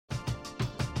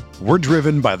We're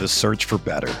driven by the search for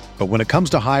better. But when it comes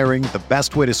to hiring, the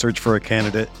best way to search for a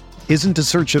candidate isn't to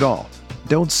search at all.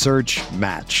 Don't search,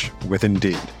 match with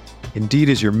Indeed. Indeed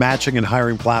is your matching and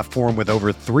hiring platform with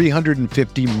over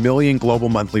 350 million global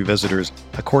monthly visitors,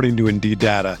 according to Indeed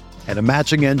data, and a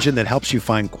matching engine that helps you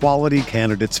find quality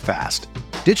candidates fast.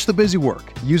 Ditch the busy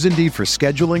work. Use Indeed for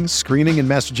scheduling, screening, and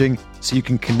messaging so you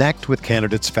can connect with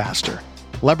candidates faster.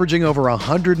 Leveraging over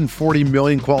 140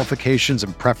 million qualifications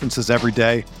and preferences every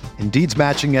day, Indeed's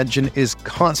matching engine is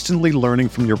constantly learning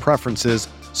from your preferences,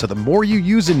 so the more you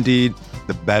use Indeed,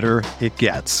 the better it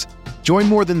gets. Join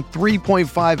more than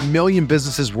 3.5 million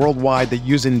businesses worldwide that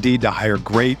use Indeed to hire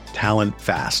great talent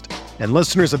fast. And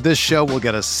listeners of this show will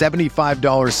get a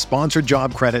 $75 sponsored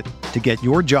job credit to get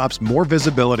your jobs more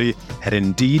visibility at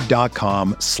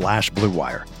Indeed.com/Blue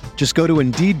Wire. Just go to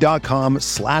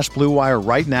Indeed.com/Blue Wire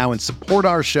right now and support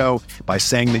our show by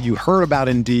saying that you heard about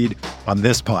Indeed on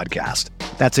this podcast.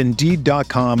 That's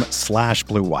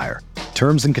Indeed.com/Blue Wire.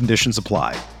 Terms and conditions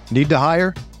apply. Need to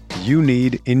hire? You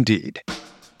need Indeed.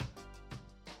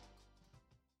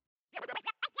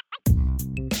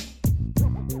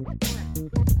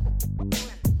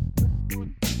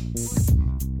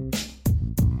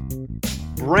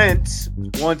 Brent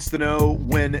wants to know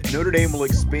when Notre Dame will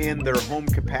expand their home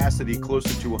capacity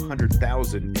closer to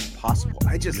 100,000 if possible.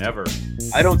 I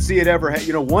don't see it ever.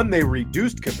 One, they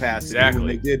reduced capacity when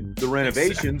they did the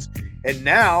renovations. And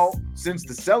now, since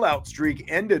the sellout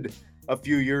streak ended a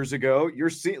few years ago, you're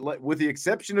seeing, with the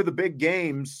exception of the big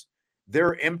games, there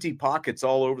are empty pockets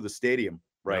all over the stadium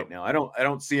right now. I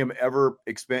don't see them ever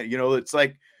expand. It's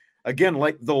like, again,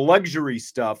 like the luxury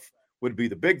stuff would be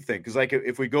the big thing. Because like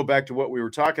if we go back to what we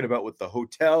were talking about with the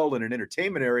hotel and an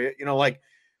entertainment area, like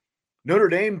Notre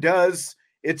Dame does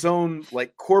its own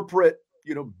like corporate,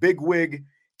 bigwig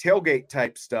tailgate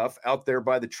type stuff out there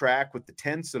by the track with the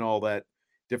tents and all that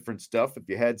different stuff. If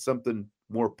you had something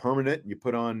more permanent and you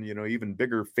put on, even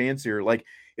bigger, fancier, like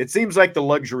it seems like the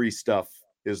luxury stuff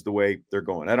is the way they're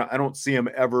going. I don't see them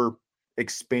ever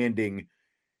expanding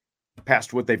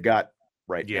past what they've got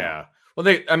right now. Well,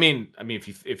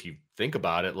 if you think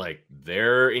about it, like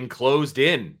they're enclosed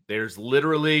in. There's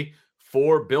literally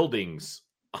 4 buildings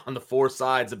on the 4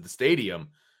 sides of the stadium.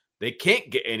 They can't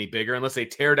get any bigger unless they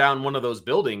tear down one of those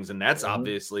buildings, and that's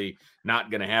obviously not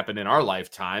going to happen in our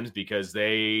lifetimes because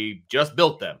they just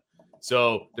built them.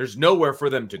 So there's nowhere for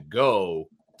them to go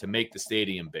to make the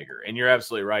stadium bigger. And you're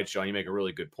absolutely right, Sean. You make a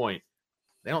really good point.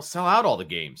 They don't sell out all the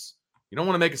games. You don't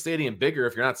want to make a stadium bigger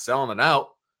if you're not selling it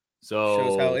out. So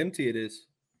shows how empty it is.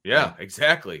 Yeah,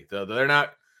 exactly. They're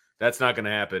not. That's not going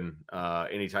to happen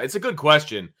anytime. It's a good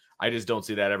question. I just don't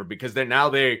see that ever because they're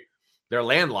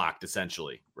landlocked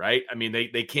essentially, right? I mean,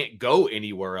 they can't go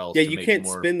anywhere else. Yeah, you can't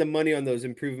spend the money on those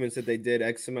improvements that they did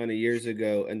X amount of years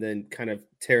ago and then kind of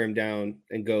tear them down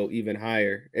and go even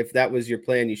higher. If that was your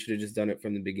plan, you should have just done it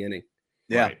from the beginning.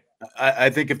 Yeah. Right.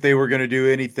 I think if they were going to do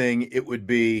anything, it would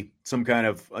be some kind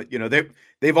of,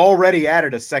 they've already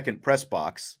added a second press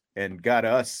box and got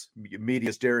us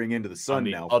media staring into the sun on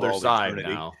the now. Other side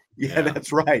now. Yeah,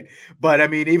 that's right. But I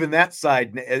mean, even that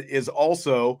side is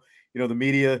also, the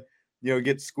media,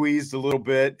 gets squeezed a little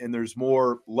bit and there's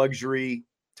more luxury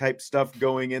type stuff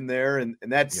going in there. And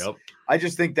that's, I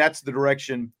just think that's the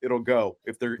direction it'll go.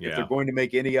 If they're going to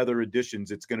make any other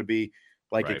additions, it's going to be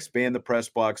like expand the press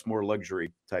box, more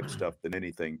luxury type stuff than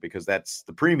anything, because that's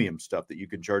the premium stuff that you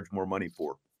can charge more money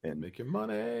for and making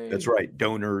money. That's right.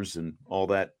 Donors and all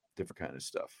that different kind of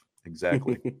stuff.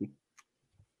 Exactly.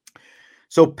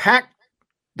 So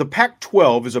the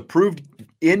Pac-12 has approved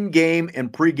in-game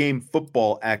and pre-game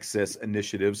football access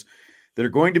initiatives that are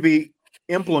going to be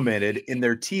implemented in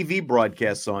their TV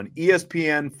broadcasts on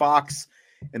ESPN, Fox,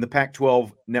 and the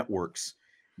Pac-12 networks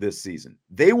this season.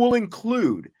 They will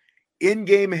include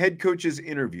in-game head coaches'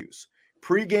 interviews,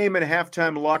 pre-game and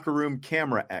halftime locker room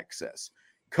camera access,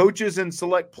 coaches and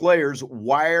select players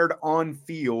wired on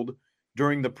field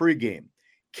during the pregame,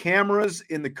 cameras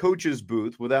in the coach's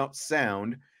booth without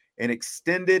sound, and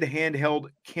extended handheld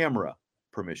camera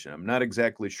permission. I'm not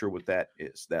exactly sure what that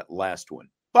is, that last one.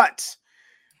 But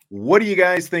what do you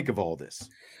guys think of all this?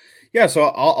 Yeah, so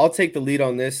I'll take the lead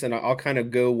on this, and I'll kind of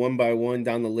go one by one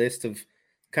down the list of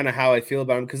kind of how I feel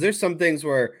about them, because there's some things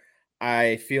where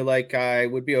I feel like I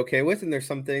would be okay with, and there's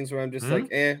some things where I'm just like,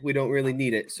 we don't really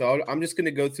need it. So I'm just going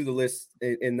to go through the list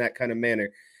in that kind of manner.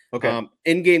 Okay.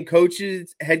 In-game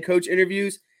coaches, head coach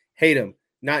interviews, hate them.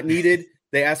 Not needed.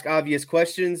 They ask obvious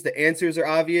questions. The answers are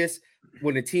obvious.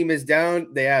 When a team is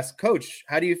down, they ask, Coach,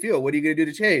 how do you feel? What are you going to do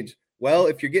to change? Well,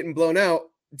 if you're getting blown out,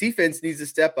 defense needs to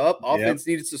step up. Offense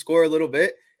needs to score a little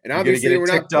bit. And obviously, we're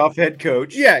not ticked off head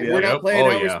coach. Yeah, we're not playing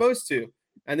how we're supposed to.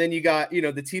 And then you got,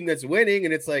 the team that's winning,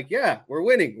 and it's like, yeah, we're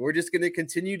winning. We're just going to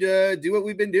continue to do what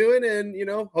we've been doing and,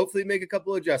 hopefully make a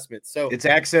couple adjustments. So it's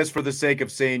access for the sake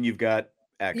of saying you've got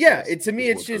access. Yeah, to me,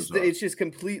 it's just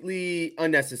completely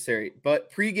unnecessary.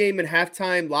 But pregame and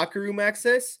halftime locker room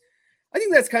access, I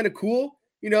think that's kind of cool.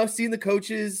 Seeing the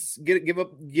coaches give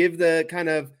the kind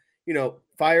of,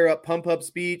 fire up, pump up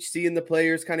speech, seeing the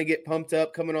players kind of get pumped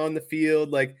up coming on the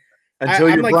field. Like, until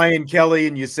you're Brian Kelly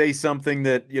and you say something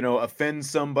that, offends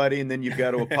somebody, and then you've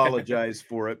got to apologize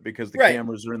for it because the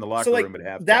cameras are in the locker room at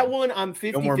halftime. That one I'm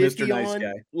 50-50 on.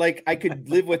 Nice, like, I could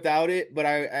live without it, but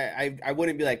I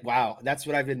wouldn't be like, wow, that's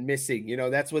what I've been missing.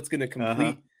 That's what's going to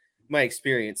complete my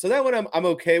experience. So that one I'm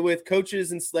okay with.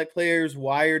 Coaches and select players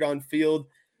wired on field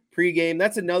pregame.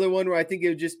 That's another one where I think it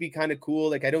would just be kind of cool.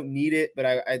 Like, I don't need it, but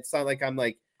it's not like I'm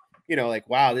like,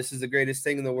 wow, this is the greatest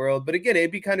thing in the world. But again,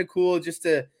 it'd be kind of cool just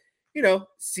to,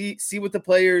 see what the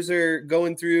players are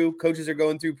going through, coaches are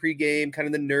going through pregame, kind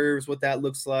of the nerves, what that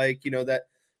looks like,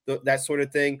 that sort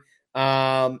of thing.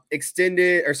 Cameras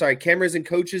in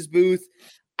coaches booth.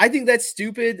 I think that's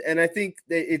stupid, and I think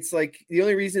that it's like the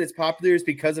only reason it's popular is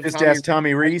because of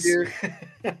Tommy Reese,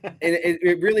 and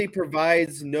it really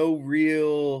provides no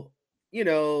real,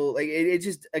 it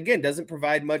just again doesn't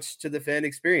provide much to the fan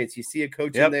experience. You see a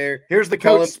coach in there. Here's the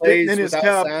coach spitting in his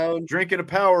cup, drinking a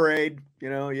Powerade.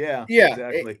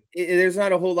 Exactly. There's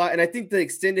not a whole lot, and I think the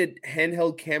extended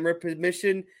handheld camera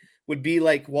permission would be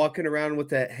like walking around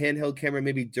with a handheld camera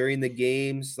maybe during the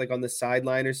games, like on the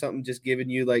sideline or something, just giving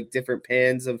you like different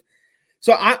pans of.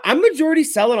 So I'm majority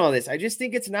selling on this. I just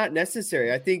think it's not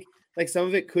necessary. I think like some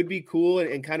of it could be cool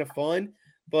and kind of fun,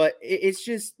 but it's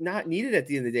just not needed at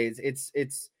the end of the day.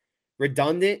 It's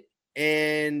redundant,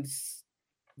 and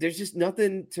there's just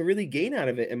nothing to really gain out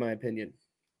of it, in my opinion.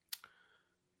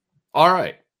 All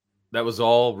right. That was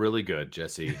all really good,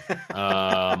 Jesse.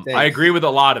 I agree with a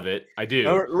lot of it. I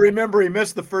do. Remember, he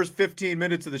missed the first 15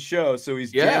 minutes of the show, so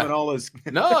he's jamming all his.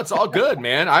 No, it's all good,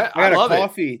 man. I love it.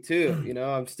 Coffee too.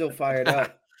 I'm still fired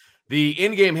up. The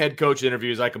in-game head coach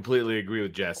interviews, I completely agree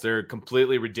with Jess. They're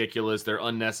completely ridiculous. They're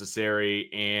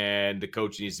unnecessary, and the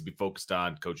coach needs to be focused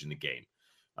on coaching the game.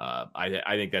 I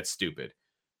think that's stupid.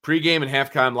 Pre-game and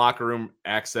halftime locker room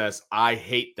access, I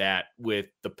hate that with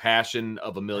the passion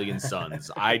of a million suns.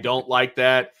 I don't like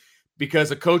that because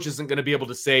a coach isn't going to be able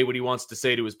to say what he wants to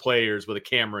say to his players with a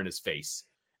camera in his face.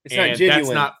 It's not genuine.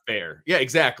 That's not fair. Yeah,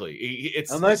 exactly.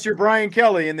 It's unless you're Brian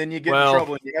Kelly, and then you get in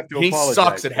trouble and you have to apologize. He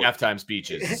sucks at halftime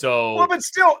speeches. So, well, but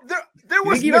still, there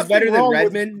was he was better than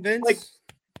Redmond, Vince.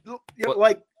 Look.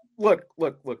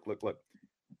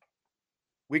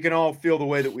 We can all feel the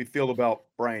way that we feel about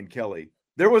Brian Kelly.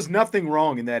 There was nothing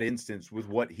wrong in that instance with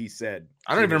what he said.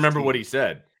 I don't even remember what he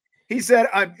said. He said,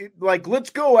 let's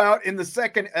go out in the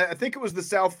second, I think it was the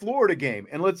South Florida game,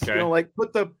 and let's,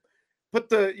 put the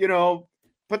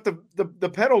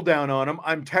pedal down on him.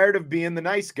 I'm tired of being the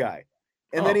nice guy.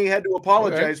 And then he had to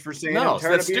apologize for saying,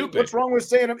 that's stupid. What's wrong with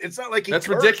saying him? It's not like that's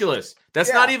ridiculous.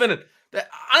 That's not even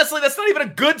honestly, that's not even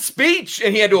a good speech.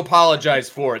 And he had to apologize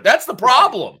for it. That's the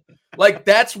problem.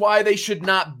 That's why they should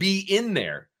not be in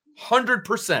there.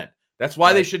 100%. That's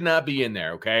why they should not be in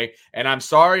there, okay? And I'm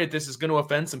sorry that this is going to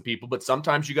offend some people, but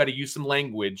sometimes you got to use some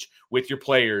language with your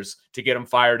players to get them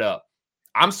fired up.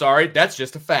 I'm sorry, that's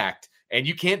just a fact. And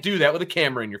you can't do that with a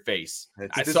camera in your face.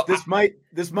 This might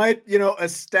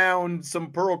astound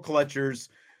some pearl clutchers,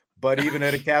 but even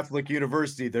at a Catholic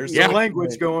university, there's some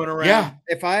language going around. Yeah.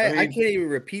 If I can't even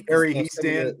repeat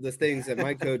the things that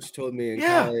my coach told me in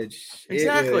college.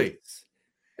 Exactly.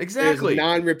 Exactly. There's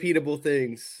non-repeatable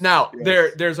things. Now,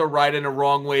 there's a right and a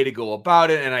wrong way to go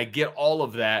about it, and I get all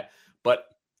of that, but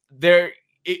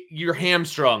you're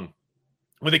hamstrung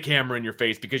with a camera in your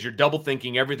face because you're double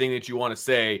thinking everything that you want to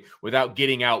say without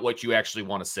getting out what you actually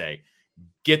want to say.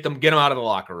 Get them out of the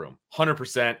locker room.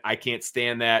 100%. I can't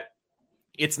stand that.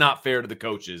 It's not fair to the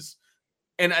coaches.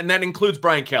 And that includes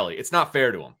Brian Kelly. It's not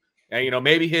fair to him. And,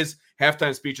 maybe his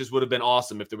halftime speeches would have been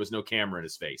awesome if there was no camera in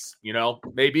his face.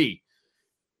 Maybe.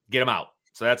 Get him out.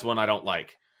 So that's one I don't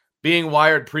like. Being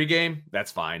wired pregame,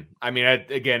 that's fine. I mean,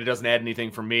 again, it doesn't add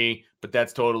anything for me, but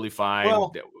that's totally fine.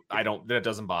 Well, that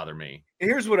doesn't bother me.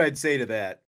 Here's what I'd say to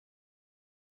that.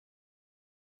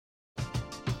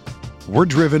 We're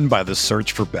driven by the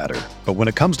search for better. But when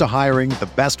it comes to hiring, the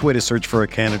best way to search for a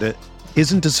candidate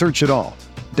isn't to search at all.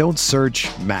 Don't search,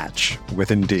 match with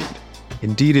Indeed.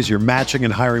 Indeed is your matching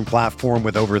and hiring platform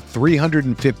with over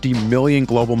 350 million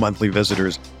global monthly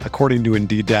visitors, according to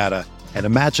Indeed data, and a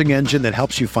matching engine that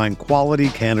helps you find quality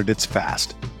candidates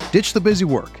fast. Ditch the busy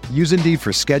work. Use Indeed for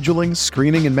scheduling,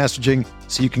 screening, and messaging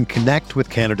so you can connect with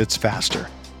candidates faster.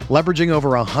 Leveraging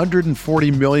over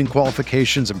 140 million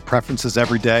qualifications and preferences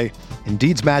every day,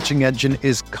 Indeed's matching engine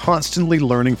is constantly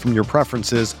learning from your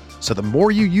preferences, so the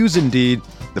more you use Indeed,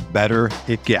 the better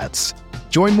it gets.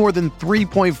 Join more than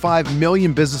 3.5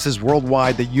 million businesses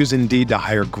worldwide that use Indeed to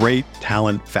hire great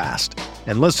talent fast.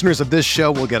 And listeners of this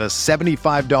show will get a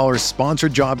 $75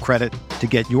 sponsored job credit to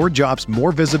get your jobs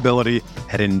more visibility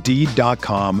at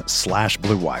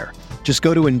Indeed.com/Blue Wire. Just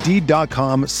go to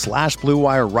Indeed.com/Blue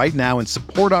Wire right now and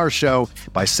support our show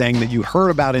by saying that you heard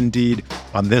about Indeed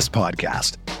on this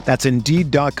podcast. That's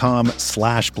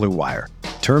Indeed.com/Blue Wire.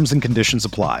 Terms and conditions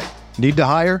apply. Need to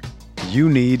hire? You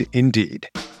need Indeed.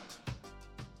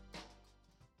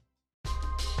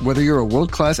 Whether you're a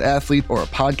world-class athlete or a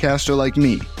podcaster like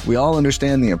me, we all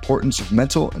understand the importance of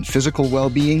mental and physical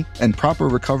well-being and proper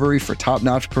recovery for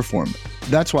top-notch performance.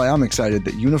 That's why I'm excited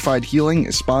that Unified Healing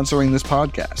is sponsoring this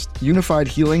podcast. Unified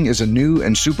Healing is a new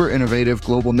and super innovative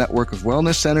global network of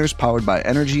wellness centers powered by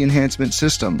Energy Enhancement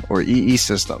System, or EE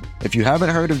System. If you haven't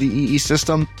heard of the EE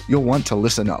System, you'll want to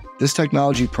listen up. This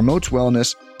technology promotes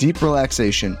wellness, deep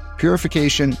relaxation,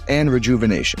 purification, and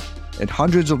rejuvenation. At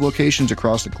hundreds of locations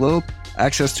across the globe,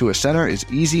 access to a center is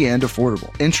easy and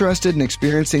affordable. Interested in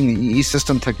experiencing the EE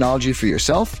System technology for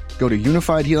yourself? Go to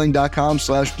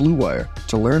unifiedhealing.com/Blue Wire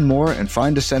to learn more and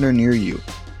find a center near you.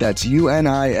 That's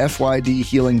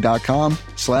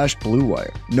UNIFYDhealing.com/Blue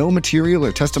Wire. No material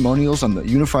or testimonials on the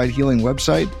Unified Healing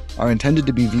website are intended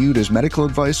to be viewed as medical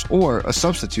advice or a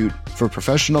substitute for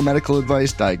professional medical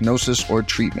advice, diagnosis, or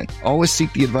treatment. Always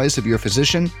seek the advice of your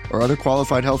physician or other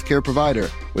qualified healthcare provider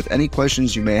with any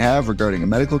questions you may have regarding a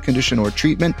medical condition or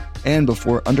treatment and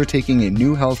before undertaking a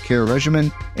new healthcare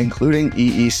regimen, including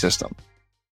EE System.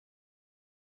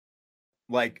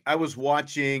 Like I was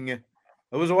watching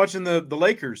the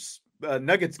Lakers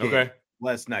Nuggets game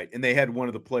last night, and they had one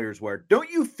of the players wired. Don't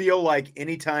you feel like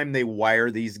anytime they wire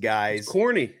these guys, it's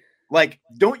corny? Like,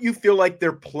 don't you feel like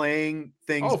they're playing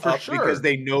things up sure. because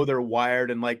they know they're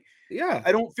wired? And like, yeah,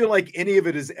 I don't feel like any of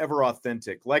it is ever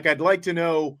authentic. Like, I'd like to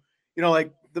know,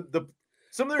 like the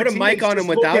some of their put a mic on them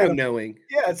without them knowing.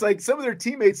 Yeah, it's like some of their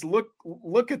teammates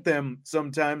look at them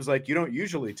sometimes like, you don't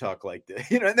usually talk like this,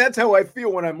 and that's how I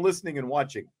feel when I'm listening and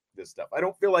watching this stuff. I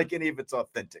don't feel like any of it's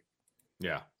authentic.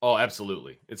 Yeah. Oh,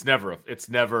 absolutely. It's never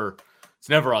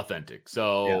authentic.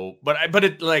 So, yeah. but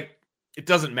it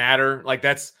doesn't matter. Like,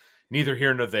 that's neither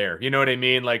here nor there. You know what I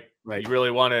mean? Like, right. You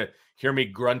really want to hear me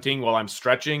grunting while I'm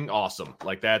stretching? Awesome.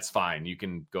 Like, that's fine. You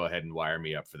can go ahead and wire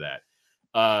me up for that.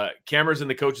 Cameras in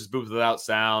the coach's booth without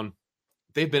sound.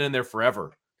 They've been in there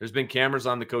forever. There's been cameras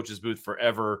on the coach's booth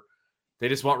forever. They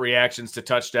just want reactions to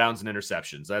touchdowns and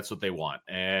interceptions. That's what they want.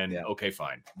 And okay,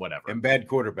 fine, whatever. And bad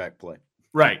quarterback play.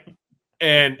 Right.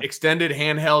 And extended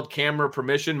handheld camera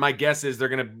permission. My guess is they're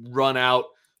going to run out,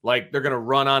 like they're going to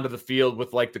run onto the field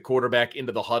with like the quarterback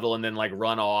into the huddle and then like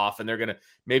run off. And they're going to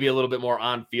maybe a little bit more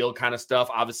on field kind of stuff.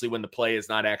 Obviously when the play is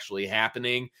not actually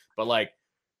happening, but like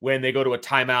when they go to a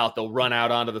timeout, they'll run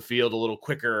out onto the field a little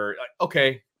quicker.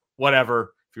 Okay,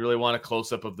 whatever. If you really want a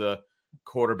close up of the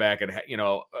quarterback and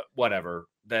whatever,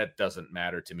 that doesn't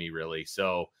matter to me really.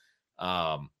 So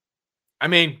I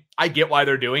mean, I get why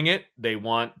they're doing it. They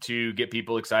want to get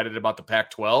people excited about the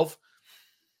Pac-12.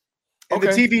 And the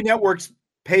TV networks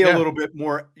pay a little bit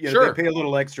more. Sure. They pay a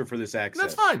little extra for this access.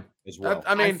 That's fine as well.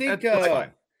 I mean, that's fine.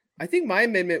 I think my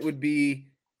amendment would be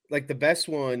like the best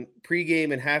one: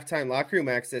 pregame and halftime locker room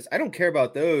access. I don't care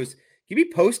about those. Give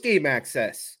me postgame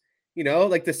access.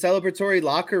 Like the celebratory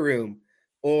locker room,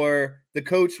 or the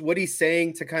coach, what he's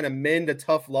saying to kind of mend a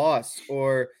tough loss,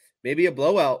 or maybe a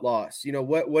blowout loss.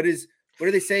 What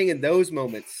are they saying in those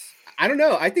moments? I don't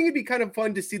know. I think it'd be kind of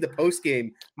fun to see the post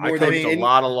game more than a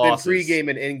lot of losses. Than pregame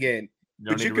and in game.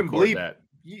 But you can bleep that.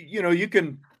 You've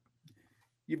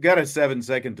got a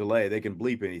 7-second delay. They can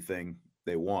bleep anything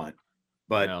they want.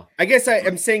 But I guess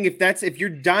I'm saying if you're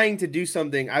dying to do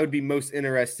something, I would be most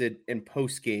interested in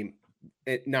post game,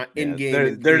 not in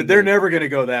game. They're never going to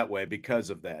go that way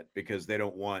because of that. Because they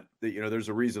don't want there's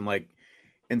a reason like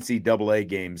NCAA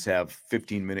games have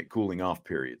 15-minute cooling off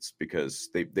periods because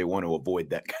they want to avoid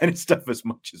that kind of stuff as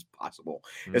much as possible,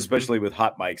 especially with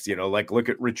hot mics. Like look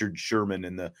at Richard Sherman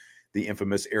and the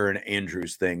infamous Aaron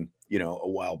Andrews thing, a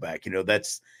while back.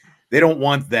 They don't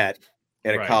want that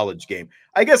at a college game.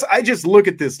 I guess I just look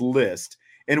at this list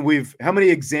and how many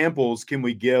examples can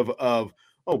we give of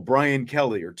Brian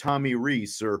Kelly or Tommy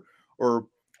Rees or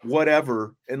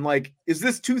whatever, and like, is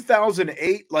this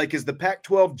 2008? Like, is the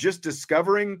Pac-12 just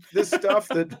discovering this stuff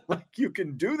that like you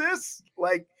can do this?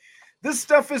 Like, this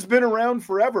stuff has been around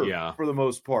forever for the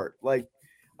most part. Like,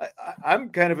 I'm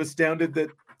kind of astounded that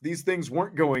these things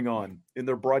weren't going on in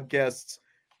their broadcasts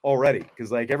already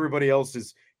because like everybody else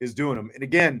is doing them. And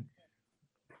again,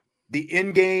 the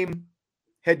in-game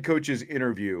head coach's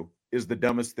interview is the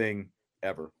dumbest thing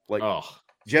ever. Like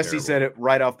Jesse terrible. said it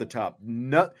right off the top.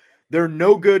 They're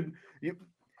no good.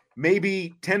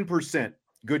 Maybe 10%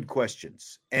 good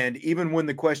questions. And even when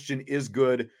the question is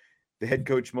good, the head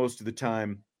coach most of the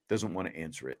time doesn't want to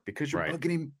answer it because you're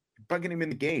bugging him in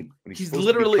the game. When he's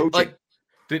literally like,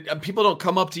 people don't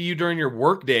come up to you during your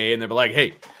work day and they're like,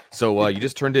 hey, so you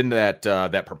just turned in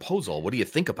that proposal. What do you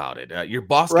think about it? Your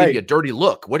boss gave you a dirty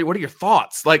look. What are your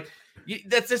thoughts? Like,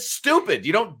 that's just stupid.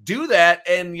 You don't do that,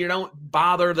 and you don't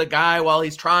bother the guy while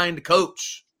he's trying to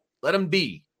coach. Let him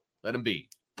be.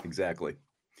 Exactly.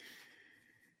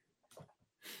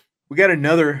 We got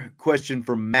another question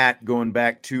from Matt going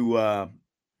back to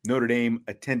Notre Dame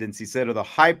attendance. He said, are the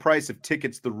high price of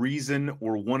tickets the reason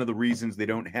or one of the reasons they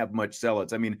don't have much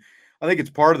sellouts? I mean, I think it's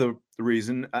part of the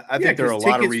reason. I think there are a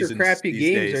lot of reasons. For crappy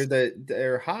games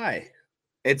they're high.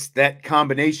 It's that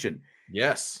combination.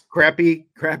 Yes. Crappy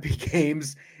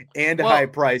games and high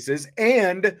prices.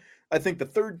 And I think the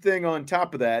third thing on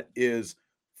top of that is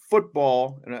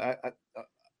football. And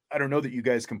I don't know that you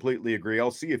guys completely agree.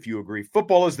 I'll see if you agree.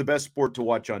 Football is the best sport to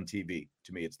watch on TV.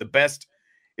 To me, it's the best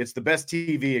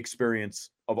TV experience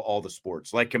of all the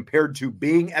sports. Like compared to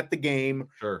being at the game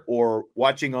or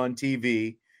watching on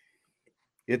TV,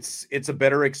 it's a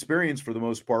better experience for the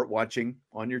most part watching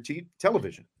on your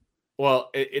television. Well,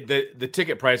 the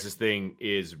ticket prices thing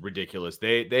is ridiculous.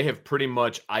 They have pretty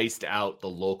much iced out the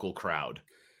local crowd.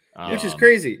 Which is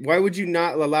crazy. Why would you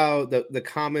not allow the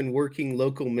common working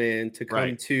local man to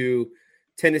come to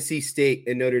Tennessee State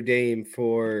and Notre Dame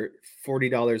for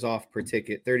 $40 off per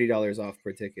ticket, $30 off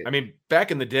per ticket? I mean,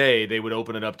 back in the day, they would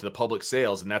open it up to the public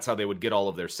sales, and that's how they would get all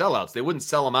of their sellouts. They wouldn't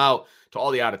sell them out to all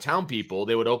the out-of-town people.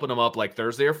 They would open them up like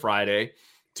Thursday or Friday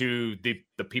to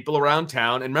the people around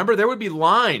town. And remember, there would be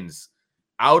lines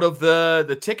out of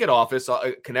the ticket office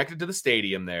connected to the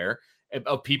stadium there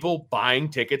of people buying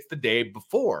tickets the day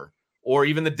before or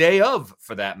even the day of,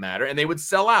 for that matter, and they would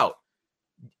sell out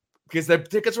because their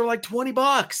tickets were like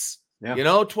 $20.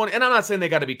 Yeah. 20. And I'm not saying they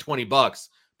got to be $20,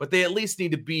 but they at least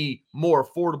need to be more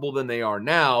affordable than they are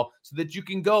now so that you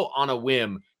can go on a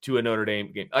whim to a Notre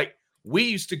Dame game. Like we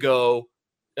used to go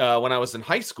when I was in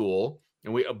high school.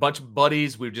 And a bunch of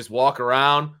buddies, we'd just walk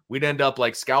around. We'd end up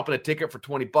like scalping a ticket for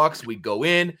 $20. We'd go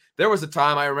in. There was a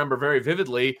time I remember very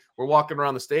vividly. We're walking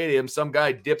around the stadium. Some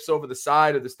guy dips over the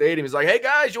side of the stadium. He's like, hey,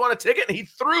 guys, you want a ticket? And he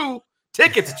threw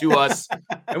tickets to us.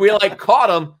 And we like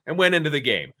caught him and went into the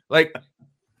game. Like,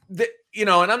 and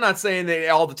I'm not saying that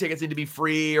all the tickets need to be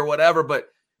free or whatever, but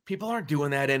people aren't doing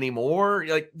that anymore.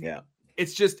 Like,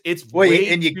 it's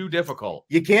way too difficult.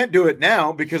 You can't do it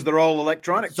now because they're all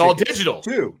electronic. It's all digital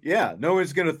too. Yeah. No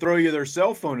one's going to throw you their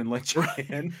cell phone and let you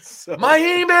in. So. My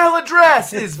email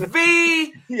address is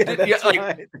V.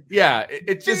 Right. Yeah.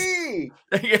 It's just V.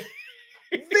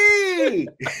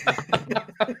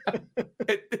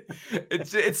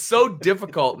 It's so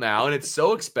difficult now and it's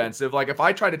so expensive. Like if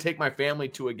I tried to take my family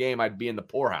to a game, I'd be in the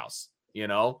poorhouse,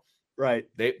 Right.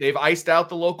 They've iced out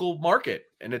the local market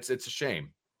and it's a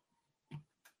shame.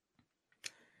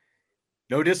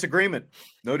 No disagreement.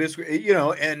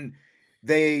 And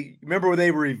they remember when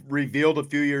they revealed a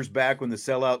few years back when the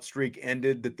sellout streak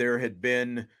ended that there had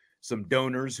been some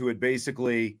donors who had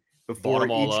basically before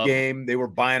each game, they were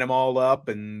buying them all up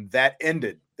and that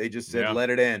ended. They just said, let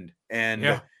it end.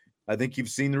 And I think you've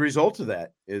seen the result of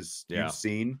that is you've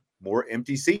seen more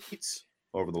empty seats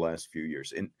over the last few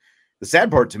years. And the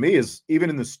sad part to me is even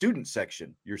in the student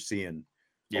section, you're seeing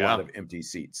a lot of empty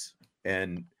seats.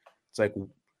 And it's like,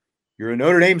 you're a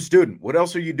Notre Dame student. What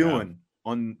else are you doing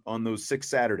on those 6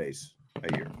 Saturdays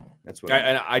a year? That's what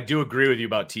I do agree with you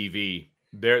about TV.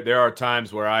 There are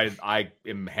times where I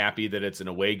am happy that it's an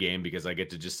away game because I get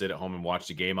to just sit at home and watch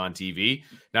the game on TV.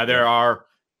 Now there are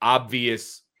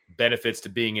obvious benefits to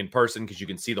being in person because you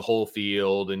can see the whole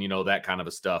field and that kind of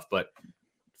a stuff. But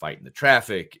fighting the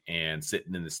traffic and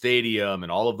sitting in the stadium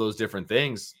and all of those different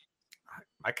things,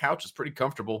 my couch is pretty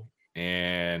comfortable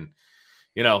and.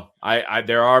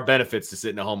 There are benefits to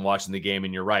sitting at home watching the game,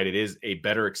 and you're right. It is a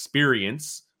better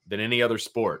experience than any other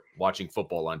sport watching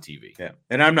football on TV. Yeah,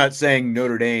 and I'm not saying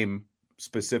Notre Dame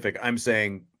specific. I'm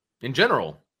saying in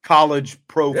general, college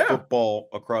pro football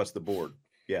across the board.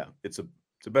 Yeah, it's a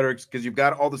better because you've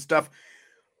got all the stuff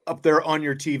up there on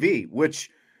your TV. Which,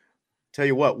 tell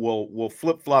you what, we'll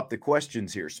flip flop the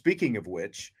questions here. Speaking of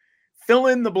which, fill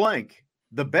in the blank.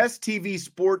 The best TV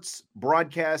sports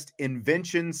broadcast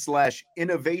invention /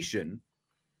 innovation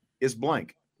is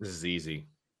blank. This is easy.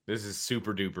 This is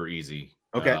super duper easy.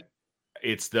 Okay.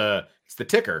 It's the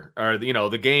ticker, or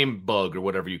the game bug, or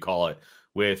whatever you call it,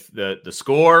 with the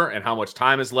score and how much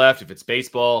time is left. If it's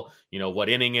baseball, what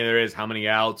inning there is, how many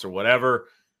outs or whatever.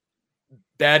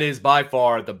 That is by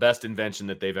far the best invention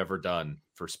that they've ever done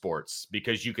for sports,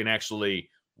 because you can actually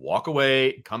walk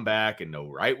away, come back, and know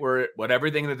right what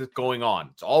everything that is going on.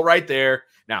 It's all right there.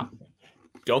 Now,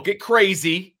 don't get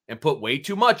crazy and put way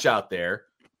too much out there.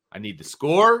 I need the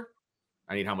score.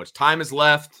 I need how much time is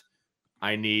left.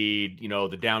 I need,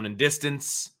 the down and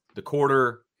distance, the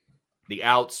quarter, the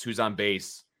outs, who's on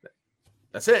base.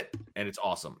 That's it. And it's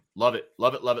awesome. Love it.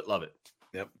 Love it. Love it. Love it.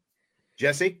 Yep.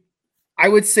 Jesse? I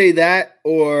would say that,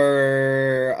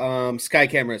 or sky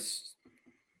cameras.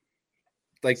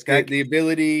 Like the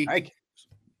ability,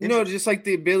 just like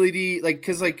the ability, like,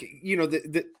 because like,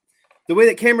 the way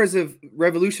that cameras have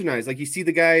revolutionized, like you see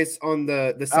the guys on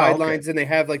the sidelines and they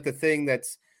have like the thing they're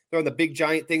on the big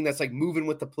giant thing that's like moving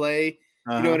with the play.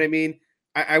 You know what I mean?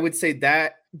 I would say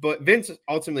that, but Vince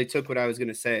ultimately took what I was going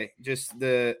to say. Just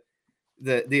the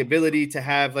ability to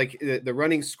have like the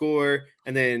running score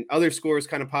and then other scores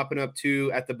kind of popping up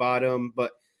too at the bottom,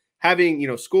 but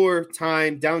having, score,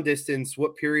 time, down distance,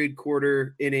 what period,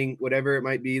 quarter, inning, whatever it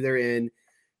might be they're in.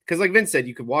 Because like Vince said,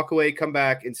 you could walk away, come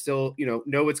back, and still,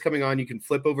 know what's coming on. You can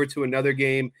flip over to another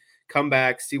game, come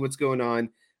back, see what's going on.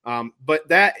 But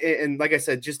that, and like I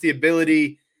said, just the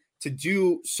ability to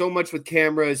do so much with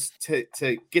cameras to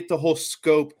get the whole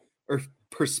scope or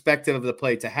perspective of the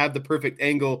play, to have the perfect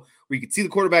angle where you can see the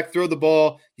quarterback throw the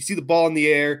ball, you see the ball in the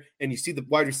air, and you see the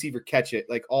wide receiver catch it,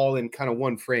 like all in kind of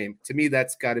one frame. To me,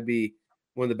 that's got to be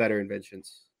one of the better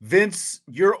inventions. Vince,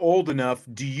 you're old enough.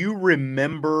 Do you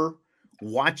remember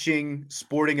watching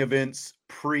sporting events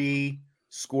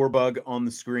pre-scorebug on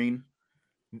the screen?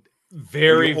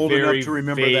 Very, very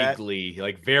vaguely,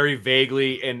 very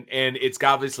vaguely, and it's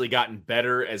obviously gotten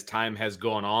better as time has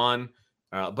gone on.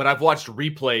 But I've watched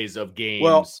replays of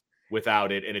games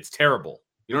without it, and it's terrible.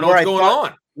 You don't know what's going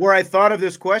on. Where I thought of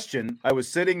this question, I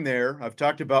was sitting there. I've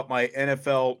talked about my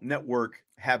NFL Network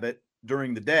habit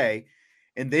during the day,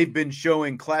 and they've been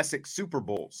showing classic Super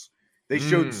Bowls. They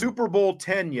showed Super Bowl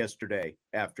 10 yesterday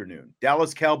afternoon.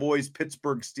 Dallas Cowboys,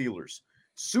 Pittsburgh Steelers.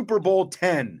 Super Bowl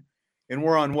 10. And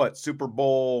we're on what? Super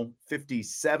Bowl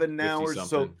 57 now 50 or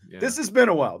so. Yeah. This has been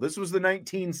a while. This was the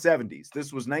 1970s.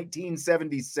 This was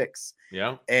 1976.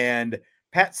 Yeah. And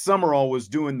Pat Summerall was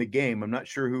doing the game. I'm not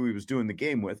sure who he was doing the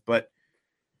game with, but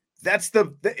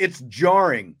it's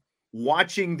jarring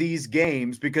watching these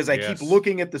games because I keep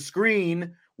looking at the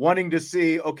screen wanting to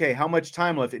see, okay, how much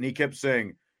time left? And he kept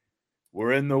saying,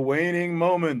 we're in the waning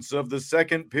moments of the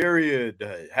second period.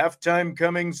 Halftime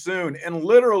coming soon. And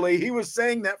literally he was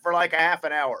saying that for like a half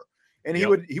an hour. And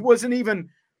he wasn't even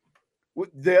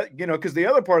because the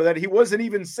other part of that, he wasn't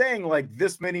even saying like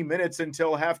this many minutes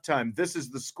until halftime. This is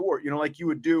the score, like you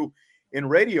would do in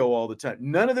radio all the time.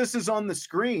 None of this is on the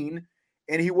screen.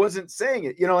 And he wasn't saying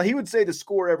it. He would say the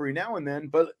score every now and then,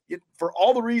 but for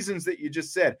all the reasons that you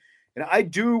just said. And I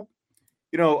do,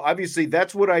 obviously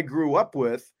that's what I grew up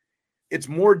with. It's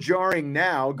more jarring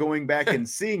now going back and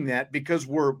seeing that because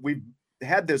we've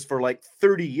had this for like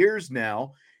 30 years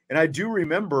now. And I do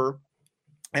remember,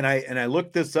 and I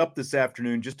looked this up this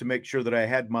afternoon just to make sure that I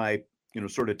had my,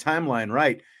 sort of timeline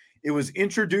right. It was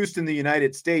introduced in the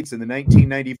United States in the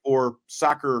 1994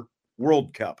 Soccer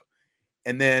World Cup.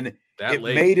 And then it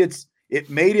made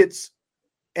its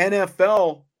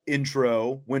NFL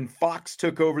intro when Fox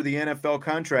took over the NFL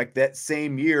contract that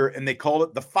same year, and they called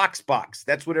it the Fox Box.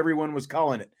 That's what everyone was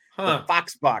calling it, the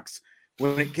Fox Box,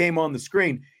 when it came on the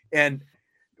screen. And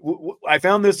I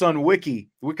found this on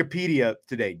Wikipedia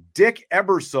today. Dick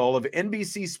Ebersol of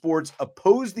NBC Sports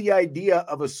opposed the idea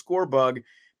of a score bug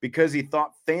because he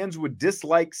thought fans would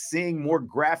dislike seeing more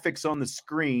graphics on the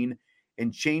screen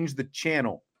and change the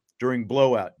channel during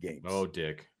blowout games. Oh,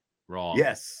 Dick. Wrong.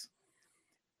 Yes.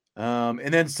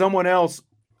 And then someone else,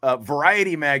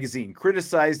 Variety magazine,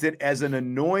 criticized it as an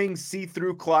annoying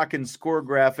see-through clock and score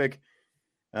graphic.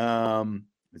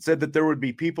 It said that there would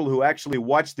be people who actually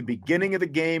watched the beginning of the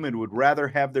game and would rather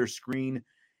have their screen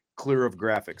clear of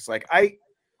graphics. Like I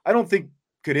don't think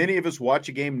could any of us watch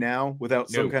a game now without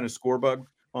some kind of score bug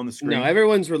on the screen. No,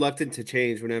 everyone's reluctant to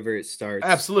change whenever it starts.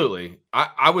 Absolutely.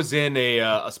 I was in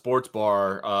a sports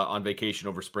bar on vacation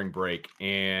over spring break,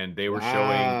 and they were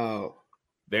showing.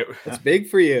 That's big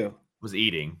for you. Was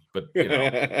eating, but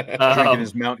drinking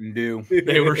his Mountain Dew.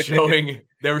 They were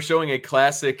showing a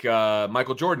classic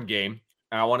Michael Jordan game.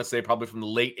 I want to say probably from the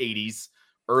late 80s,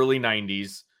 early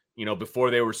 90s,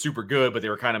 before they were super good, but they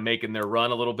were kind of making their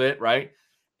run a little bit, right?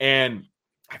 And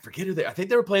I forget I think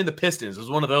they were playing the Pistons. It was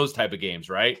one of those type of games,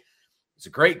 right? It's a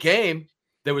great game.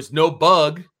 There was no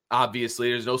bug,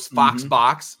 obviously. There's no Fox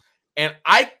box. And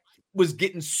I was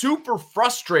getting super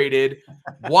frustrated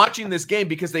watching this game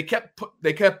because they kept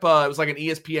it was like an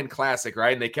ESPN classic,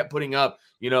 right? And they kept putting up,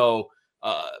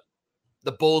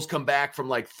 the Bulls come back from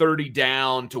like 30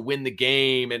 down to win the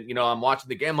game. And, I'm watching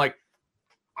the game like,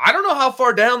 I don't know how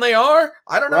far down they are.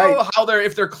 I don't know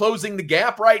if they're closing the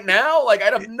gap right now. Like, I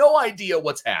have no idea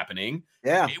what's happening.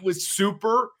 Yeah. It was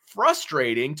super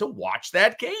frustrating to watch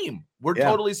that game. We're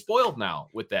totally spoiled now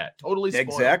with that. Totally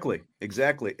spoiled.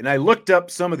 Exactly. And I looked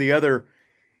up some of the other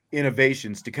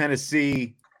innovations to kind of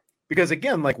see, because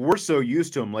again, like we're so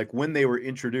used to them, like when they were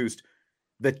introduced,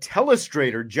 the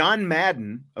telestrator, John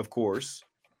Madden, of course.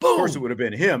 Boom. Of course, it would have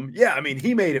been him. Yeah, I mean,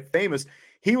 he made it famous.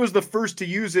 He was the first to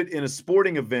use it in a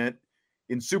sporting event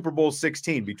in Super Bowl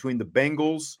 16 between the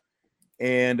Bengals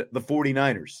and the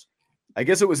 49ers. I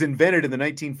guess it was invented in the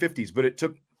 1950s, but it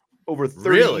took over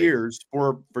 30 years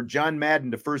for John Madden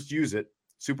to first use it,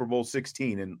 Super Bowl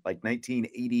 16 in like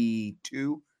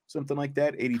 1982, something like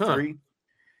that, 83.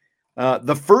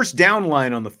 The first down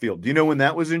line on the field. Do you know when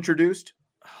that was introduced?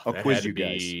 I'll quiz you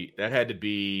guys. That had to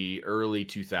be early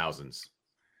 2000s.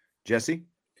 Jesse,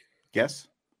 guess?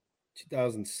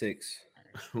 2006.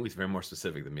 He's very more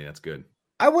specific than me. That's good.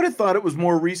 I would have thought it was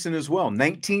more recent as well.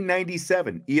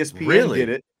 1997. ESPN did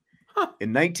it.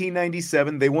 In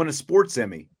 1997, they won a sports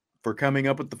Emmy for coming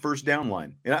up with the first down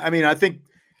line. And I mean, I think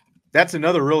that's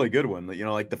another really good one.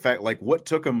 Like the fact, like what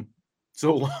took them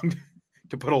so long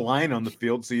to put a line on the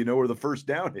field so you know where the first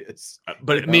down is.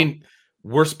 But I mean,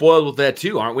 we're spoiled with that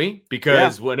too, aren't we?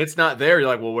 Because when it's not there, you're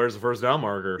like, well, where's the first down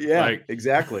marker? Yeah, like,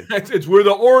 exactly. It's where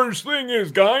the orange thing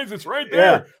is, guys. It's right there.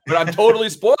 Yeah. But I'm totally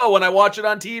spoiled when I watch it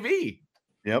on TV.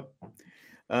 Yep.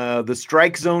 The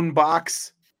strike zone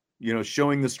box,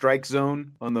 showing the strike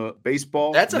zone on the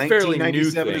baseball. That's a fairly new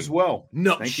thing as well.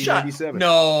 No, 1997.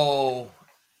 No,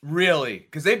 really?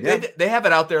 Because they have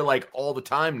it out there like all the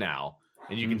time now,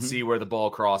 and you can see where the ball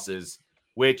crosses,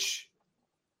 which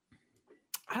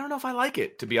I don't know if I like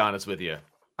it, to be honest with you.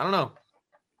 I don't know.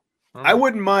 I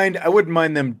wouldn't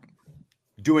mind them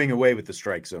doing away with the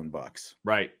strike zone box.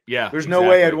 Right. Yeah. There's no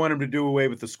way I'd want them to do away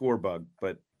with the score bug,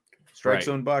 but strike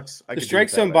zone box. The strike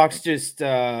zone box just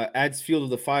adds fuel to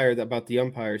the fire about the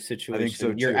umpire situation. I think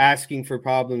so too. You're asking for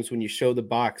problems when you show the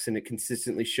box and it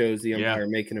consistently shows the umpire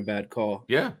making a bad call.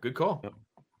 Yeah. Good call.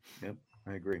 Yep.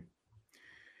 I agree.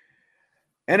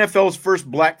 NFL's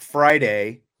first Black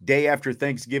Friday, day after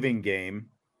Thanksgiving game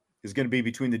is going to be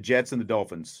between the Jets and the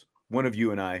Dolphins. One of you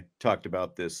and I talked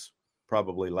about this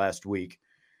probably last week.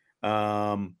 It's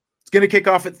going to kick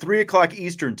off at 3:00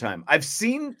 Eastern time. I've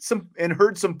seen some and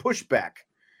heard some pushback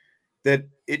that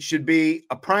it should be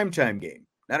a primetime game,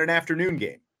 not an afternoon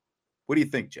game. What do you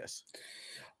think, Jess?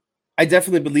 I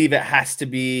definitely believe it has to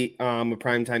be a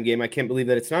primetime game. I can't believe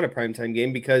that it's not a primetime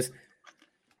game because,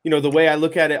 the way I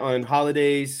look at it on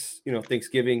holidays,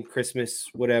 Thanksgiving, Christmas,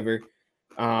 whatever,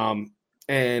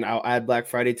 and I'll add Black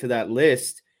Friday to that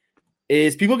list,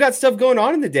 is people got stuff going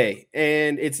on in the day.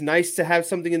 And it's nice to have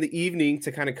something in the evening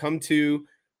to kind of come to,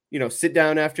 sit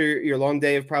down after your long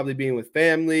day of probably being with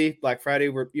family. Black Friday,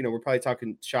 we're probably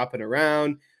talking shopping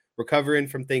around, recovering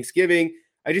from Thanksgiving.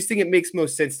 I just think it makes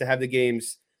most sense to have the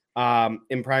games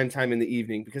in prime time in the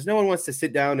evening because no one wants to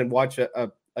sit down and watch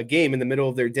a game in the middle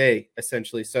of their day,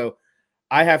 essentially. So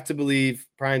I have to believe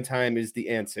prime time is the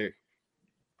answer.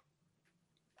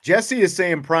 Jesse is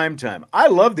saying prime time. I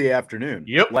love the afternoon.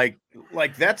 Yep.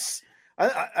 Like that's,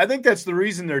 I think that's the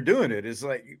reason they're doing it is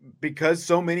like, because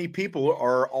so many people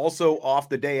are also off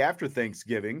the day after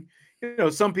Thanksgiving.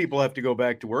 Some people have to go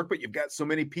back to work, but you've got so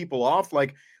many people off.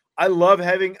 Like I love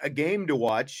having a game to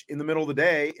watch in the middle of the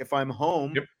day. If I'm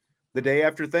home the day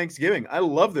after Thanksgiving, I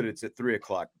love that it's at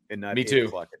 3:00 and not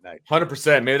 8:00 at night.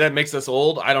 100%. Maybe that makes us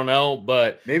old. I don't know,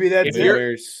 but maybe that's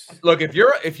look, if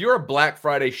you're a Black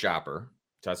Friday shopper,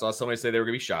 I saw somebody say they were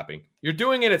going to be shopping. You're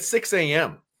doing it at 6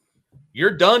 a.m.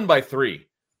 You're done by 3.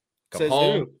 Come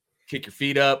home, kick your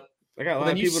feet up. I got a lot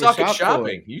of people suck at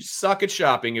shopping. You suck at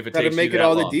shopping if it takes you that long. Got to make it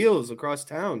all the deals across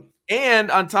town. And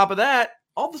on top of that,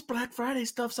 all this Black Friday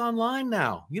stuff's online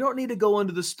now. You don't need to go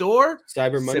into the store.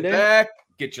 Cyber Monday. Sit back,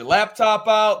 get your laptop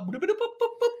out,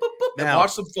 and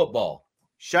watch some football.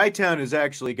 Chi-Town has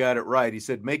actually got it right. He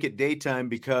said, make it daytime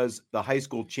because the high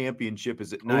school championship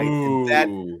is at night. Ooh. And that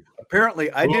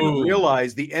apparently I didn't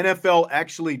realize the NFL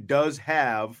actually does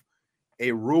have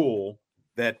a rule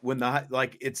that when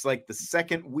it's like the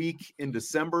second week in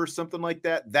December, something like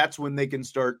that. That's when they can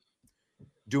start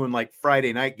doing like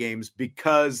Friday night games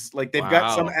because like they've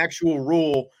got some actual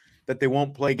rule that they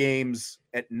won't play games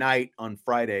at night on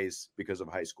Fridays because of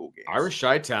high school games. Irish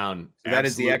Chi-Town. So that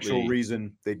is the actual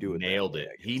reason they do it. Nailed it.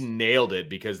 He nailed it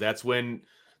because that's when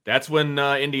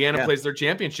Indiana plays their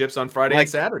championships on Friday and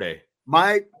Saturday.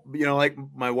 My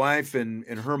wife and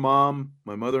her mom,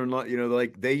 my mother-in-law,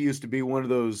 they used to be one of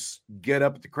those get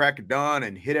up at the crack of dawn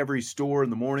and hit every store in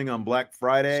the morning on Black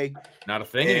Friday. Not a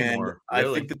thing anymore.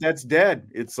 Really. I think that's dead.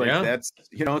 It's like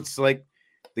it's like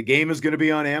the game is going to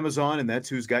be on Amazon, and that's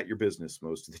who's got your business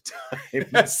most of the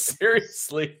time.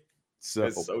 Seriously. So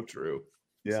that's so true.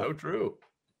 Yeah. So true.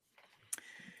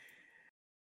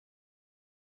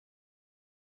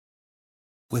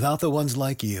 Without the ones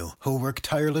like you, who work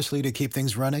tirelessly to keep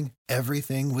things running,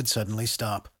 everything would suddenly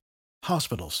stop.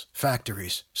 Hospitals,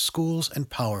 factories, schools, and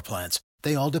power plants,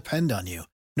 they all depend on you.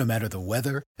 No matter the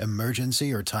weather,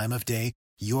 emergency, or time of day,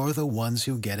 you're the ones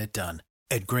who get it done.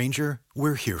 At Grainger,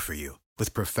 we're here for you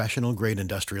with professional-grade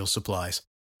industrial supplies.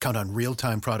 Count on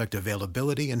real-time product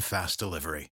availability and fast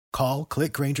delivery. Call,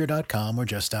 clickgrainger.com, or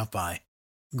just stop by.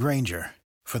 Grainger,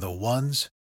 for the ones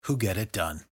who get it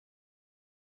done.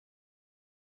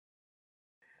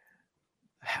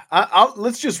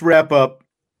 Let's just wrap up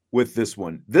with this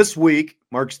one. This week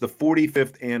marks the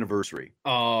 45th anniversary.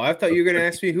 Oh, I thought you were going to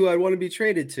ask me who I'd want to be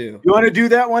traded to. You want to do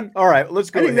that one? All right,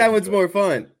 let's go. I think that one's more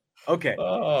fun. Okay.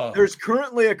 There's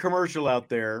currently a commercial out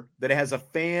there that has a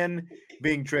fan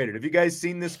being traded. Have you guys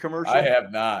seen this commercial? I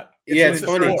have not. It's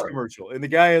funny. Commercial. And the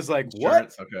guy is like,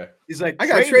 "What?" Okay. He's like, "I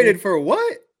got traded for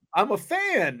what?" I'm a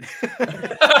fan.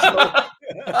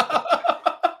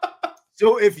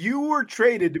 So if you were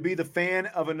traded to be the fan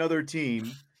of another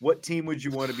team, what team would you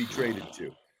want to be traded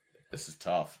to? This is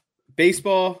tough.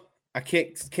 Baseball. I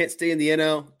can't stay in the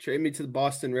NL. Trade me to the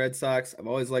Boston Red Sox. I've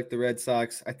always liked the Red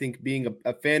Sox. I think being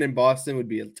a fan in Boston would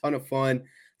be a ton of fun.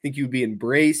 I think you'd be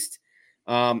embraced.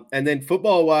 And then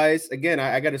football-wise, again,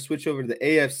 I got to switch over to the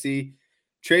AFC.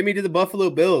 Trade me to the Buffalo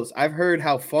Bills. I've heard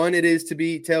how fun it is to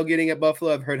be tailgating at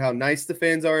Buffalo. I've heard how nice the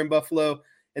fans are in Buffalo.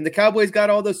 And the Cowboys got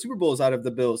all those Super Bowls out of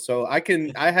the Bills. So I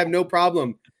have no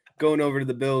problem going over to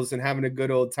the Bills and having a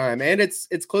good old time. And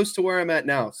it's close to where I'm at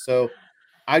now. So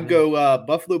I'd go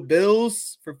Buffalo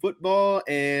Bills for football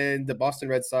and the Boston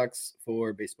Red Sox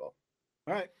for baseball.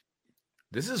 All right.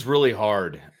 This is really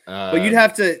hard. But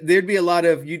there'd be a lot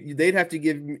of, they'd have to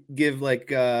give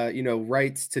like,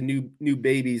 rights to new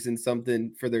babies and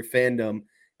something for their fandom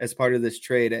as part of this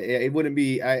trade. It wouldn't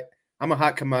be, I'm a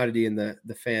hot commodity in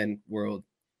the fan world.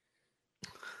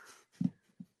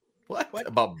 What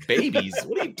about babies?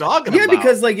 What are you talking about? Yeah,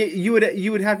 because like you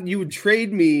would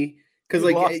trade me because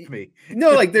like lost me.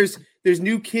 No, like there's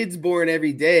new kids born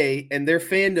every day and their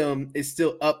fandom is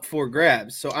still up for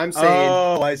grabs. So I'm saying,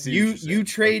 I see you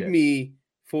trade me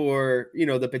for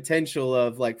the potential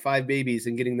of like 5 babies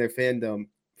and getting their fandom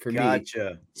for me.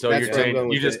 So you're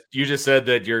saying you just said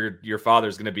that your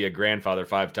father's going to be a grandfather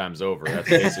 5 times over. That's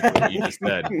basically what you just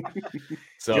said.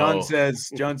 So John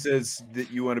says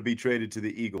that you want to be traded to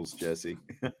the Eagles, Jesse.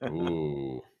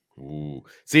 Ooh.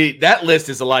 See, that list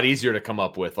is a lot easier to come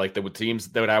up with, like the teams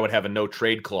that I would have a no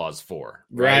trade clause for.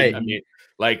 Right. I mean,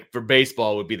 like for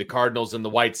baseball would be the Cardinals and the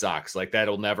White Sox. Like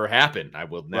that'll never happen.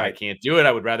 I can't do it.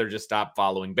 I would rather just stop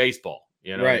following baseball.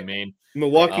 You know what I mean?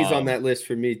 Milwaukee's on that list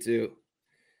for me too.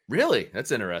 Really?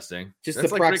 That's interesting. Just the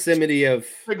proximity of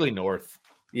Wrigley North.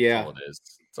 Yeah.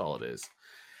 That's all it is.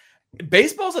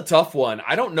 Baseball's a tough one.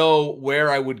 I don't know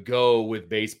where I would go with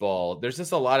baseball. There's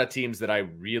just a lot of teams that I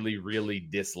really, really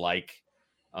dislike.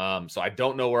 So I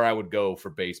don't know where I would go for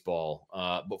baseball.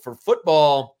 But for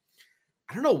football,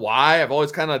 I don't know why. I've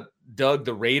always kind of dug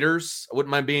the Raiders. I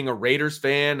wouldn't mind being a Raiders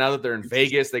fan. Now that they're in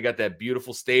Vegas, they got that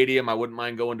beautiful stadium. I wouldn't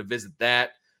mind going to visit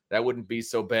that. That wouldn't be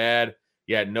so bad.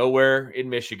 Yeah, nowhere in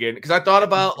Michigan. Because I thought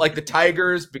about like the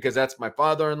Tigers, because that's my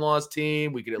father-in-law's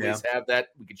team. We could at least have that.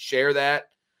 We could share that.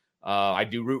 I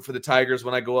do root for the Tigers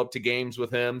when I go up to games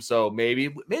with him. So maybe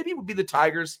it would be the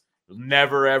Tigers. It'll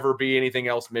never, ever be anything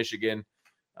else Michigan.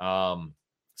 So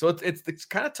it's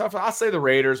kind of tough. I'll say the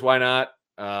Raiders. Why not?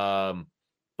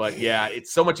 But yeah,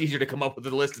 it's so much easier to come up with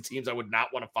a list of teams I would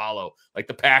not want to follow. Like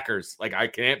the Packers. Like I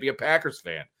can't be a Packers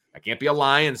fan. I can't be a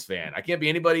Lions fan. I can't be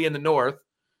anybody in the North.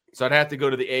 So I'd have to go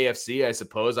to the AFC, I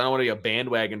suppose. I don't want to be a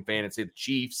bandwagon fan and say the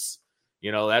Chiefs.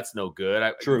 That's no good.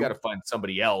 I got to find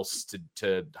somebody else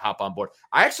to hop on board.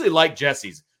 I actually like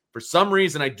Jesse's. For some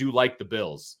reason, I do like the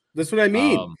Bills. That's what I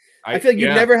mean. I feel like you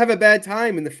never have a bad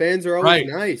time, and the fans are always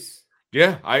nice.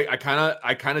 Yeah, I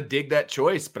kind of dig that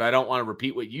choice, but I don't want to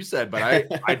repeat what you said. But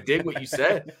I dig what you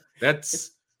said.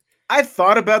 I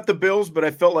thought about the Bills, but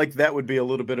I felt like that would be a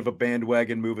little bit of a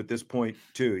bandwagon move at this point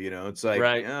too. It's like,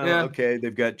 right. Okay,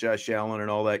 they've got Josh Allen and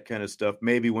all that kind of stuff.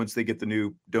 Maybe once they get the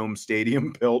new Dome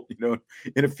Stadium built,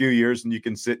 in a few years, and you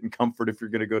can sit in comfort if you're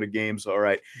going to go to games. All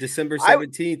right, December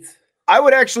 17th. I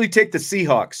would actually take the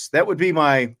Seahawks. That would be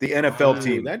the NFL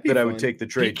team that I would take the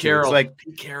trade. Pete Carroll. It's like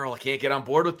Pete Carroll. I can't get on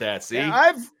board with that. See,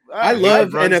 yeah, I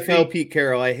love NFL Pete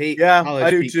Carroll. I hate college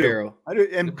I do Pete too. Carroll. I do.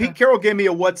 And Pete Carroll gave me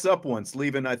a what's up once,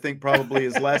 leaving, I think, probably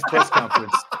his last press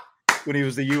conference when he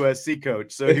was the USC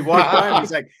coach. So he walked by and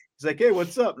he's like, hey,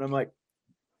 what's up? And I'm like,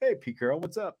 hey, Pete Carroll,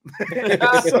 what's up?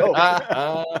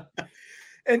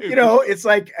 And it's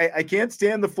like I can't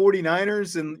stand the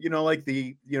 49ers, and like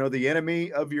the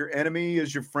enemy of your enemy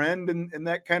is your friend, and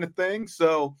that kind of thing.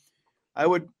 So I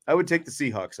would take the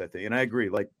Seahawks, I think, and I agree.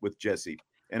 Like with Jesse,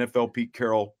 NFL Pete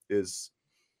Carroll is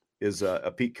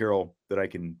a Pete Carroll that I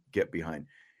can get behind.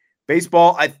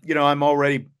 Baseball, I'm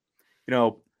already,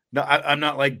 I'm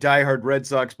not like diehard Red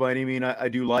Sox by any means. I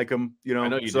do like them, I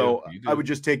know you so do. I would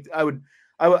just take I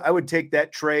would take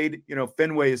that trade.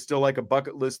 Fenway is still like a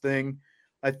bucket list thing,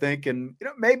 I think. And,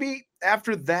 maybe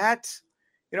after that,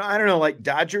 I don't know, like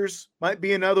Dodgers might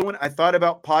be another one. I thought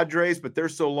about Padres, but they're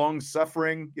so long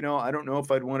suffering. I don't know if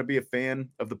I'd want to be a fan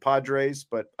of the Padres,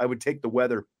 but I would take the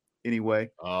weather anyway.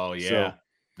 Oh, yeah.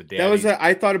 So,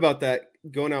 I thought about that,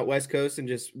 going out West Coast and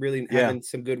just really having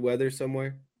some good weather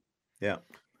somewhere. Yeah.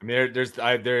 I mean,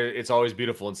 it's always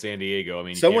beautiful in San Diego. I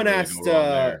mean, someone asked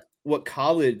what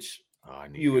college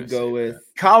you would go with.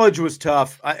 College was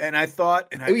tough, I thought,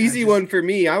 easy one for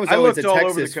me. I was always a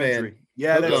Texas fan.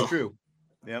 Yeah, that's true.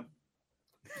 Yep.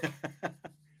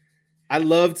 I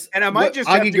loved, and I might just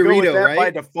have to go with that by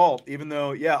default, even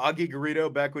though, Augie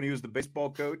Garrido back when he was the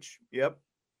baseball coach. Yep.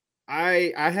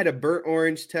 I had a burnt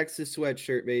orange Texas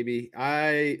sweatshirt, baby.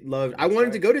 I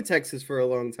wanted to go to Texas for a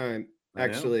long time,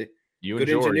 actually. Good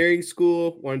engineering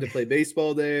school, wanted to play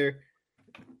baseball there.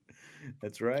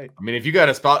 That's right. I mean, if you got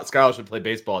a scholarship to play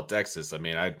baseball at Texas, I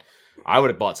mean, I would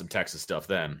have bought some Texas stuff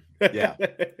then. Yeah,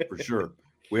 for sure.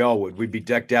 We all would. We'd be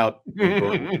decked out.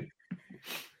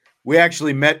 We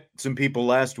actually met some people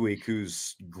last week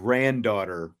whose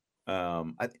granddaughter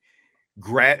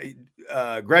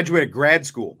graduated grad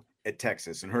school at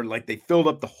Texas, and they filled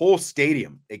up the whole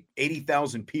stadium, like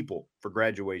 80,000 people for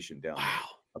graduation down there. Wow.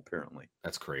 Apparently.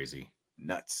 That's crazy.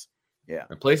 Nuts. Yeah.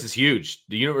 The place is huge.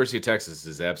 The University of Texas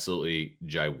is absolutely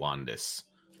ginormous.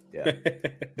 Yeah.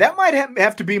 That might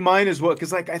have to be mine as well.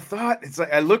 Cause I thought it's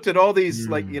like, I looked at all these,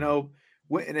 and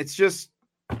it's just,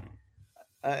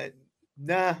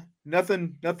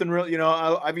 nothing real,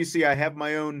 obviously I have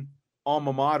my own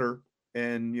alma mater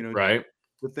and, right.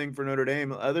 The thing for Notre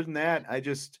Dame. Other than that,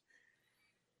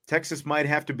 Texas might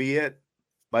have to be it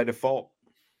by default.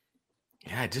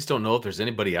 Yeah, I just don't know if there's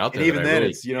anybody out there. And even then, really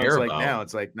it's it's like now,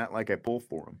 it's like not like I pull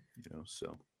for them,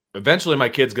 So eventually, my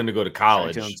kid's going to go to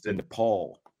college. And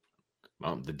DePaul,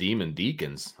 the Demon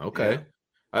Deacons. Okay,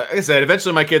 like I said,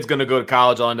 eventually my kid's going to go to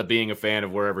college. I'll end up being a fan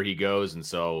of wherever he goes, and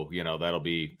so that'll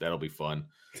be fun.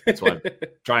 That's why I'm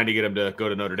trying to get him to go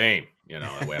to Notre Dame. That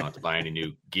way I don't have to buy any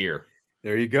new gear.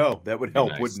 There you go. That would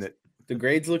help, wouldn't it? The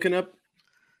grades looking up.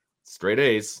 Straight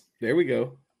A's. There we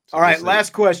go. So all right,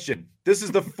 last question. This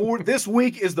is this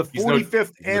week is the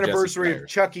 45th anniversary of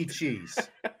Chuck E. Cheese.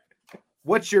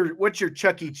 What's your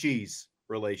Chuck E. Cheese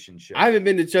relationship? I haven't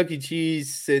been to Chuck E.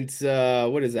 Cheese since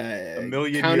what is that? A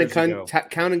million years ago.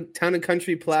 Town and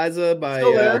Country Plaza by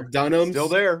Dunham's. Still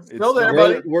there. Still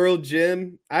there. World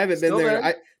Gym. I haven't been there.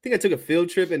 I think I took a field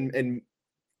trip in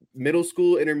middle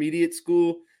school, intermediate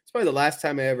school. It's probably the last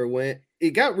time I ever went.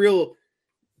 It got real.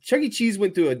 Chuck E. Cheese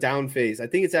went through a down phase. I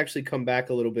think it's actually come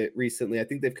back a little bit recently. I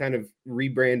think they've kind of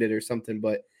rebranded or something.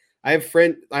 But I have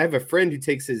a friend who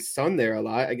takes his son there a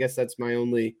lot. I guess that's my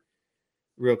only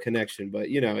real connection. But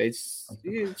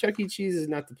Chuck E. Cheese is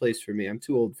not the place for me. I'm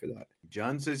too old for that.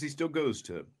 John says he still goes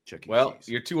to Chuck E. Cheese. Well,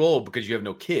 you're too old because you have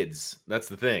no kids. That's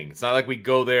the thing. It's not like we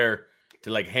go there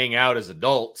to hang out as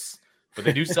adults. But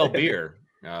they do sell beer,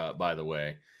 by the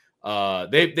way.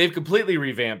 They've completely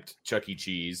revamped Chuck E.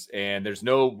 Cheese, and there's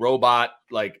no robot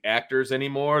actors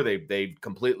anymore. They've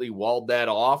completely walled that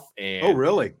off. And oh,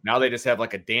 really? Now they just have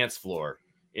a dance floor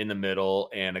in the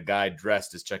middle, and a guy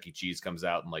dressed as Chuck E. Cheese comes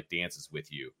out and dances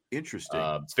with you. Interesting.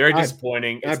 It's very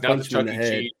disappointing. It's not the Chuck E.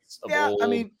 Cheese of old. I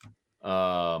mean,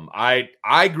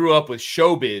 I grew up with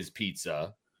Showbiz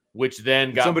Pizza, which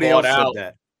then got bought out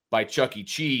by Chuck E.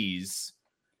 Cheese.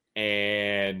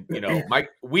 And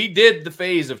we did the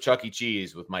phase of Chuck E.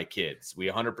 Cheese with my kids. We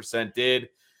 100% did.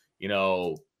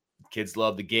 Kids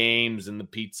love the games and the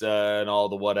pizza and all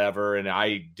the whatever, and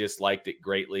I disliked it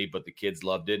greatly, but the kids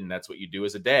loved it, and that's what you do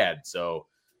as a dad. So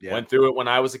Went through it when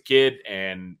I was a kid,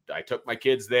 and I took my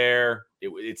kids there.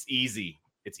 It's easy.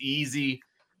 It's easy,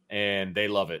 and they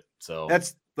love it. So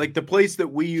that's like the place that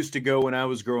we used to go when I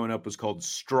was growing up was called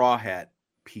Straw Hat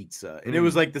Pizza. And it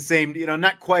was like the same,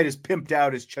 not quite as pimped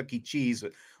out as Chuck E. Cheese,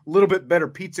 but a little bit better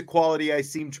pizza quality, I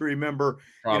seem to remember.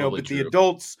 Probably but true.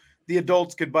 the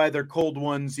adults could buy their cold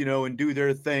ones, and do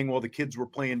their thing while the kids were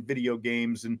playing video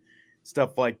games and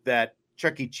stuff like that.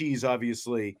 Chuck E. Cheese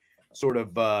obviously sort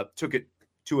of took it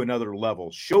to another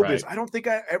level. Showbiz. Right. I don't think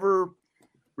I ever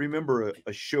remember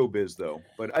a showbiz though,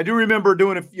 but I do remember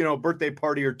doing a birthday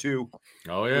party or two.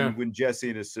 Oh yeah, when Jesse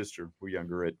and his sister were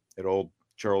younger at old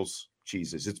Charles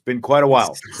Cheese's. It's been quite a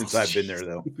while since I've been there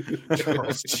though.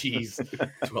 Charles Cheese.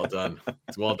 It's well done.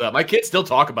 It's well done. My kids still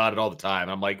talk about it all the time.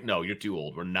 I'm like, no, you're too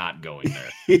old. We're not going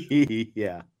there.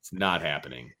 Yeah, it's not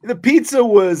happening. The pizza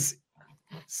was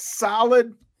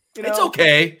solid. It's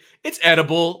okay. It's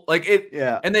edible. Like it.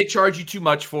 Yeah. And they charge you too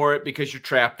much for it because you're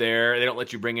trapped there. They don't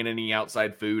let you bring in any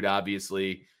outside food,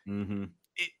 obviously. Mm-hmm.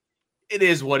 It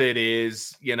is what it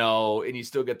is, and you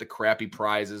still get the crappy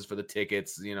prizes for the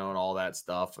tickets, and all that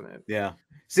stuff. Yeah.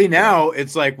 See, now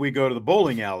it's like we go to the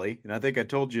bowling alley. And I think I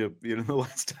told you, the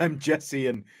last time Jesse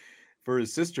and for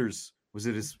his sisters,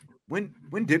 when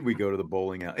did we go to the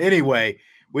bowling alley? Anyway,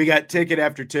 we got ticket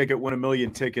after ticket, won 1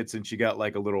 million tickets, and she got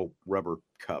like a little rubber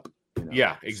cup.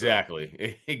 Yeah, exactly.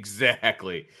 So.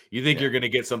 Exactly. You think you're going to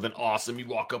get something awesome. You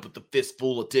walk up with the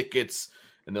fistful of tickets,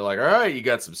 and they're like, all right, you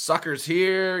got some suckers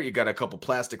here. You got a couple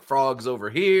plastic frogs over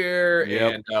here.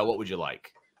 Yep. And what would you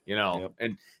like? Yep.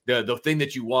 And the thing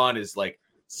that you want is like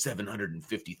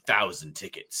 750,000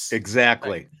 tickets.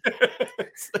 Exactly.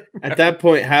 At that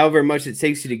point, however much it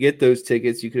takes you to get those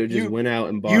tickets, you could have just went out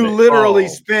and bought it. You literally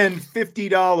spend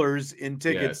 $50 in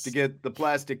tickets to get the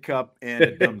plastic cup and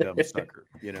a dum-dum sucker,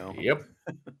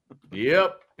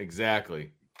 Yep.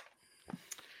 Exactly.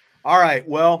 All right.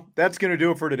 Well, that's going to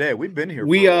do it for today. We've been here.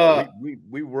 We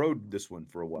rode this one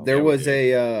for a while. There was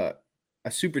a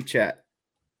super chat.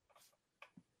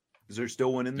 Is there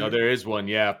still one in there? No, there is one.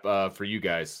 Yeah. For you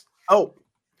guys. Oh,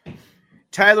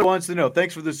 Tyler wants to know.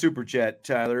 Thanks for the super chat,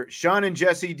 Tyler. Sean and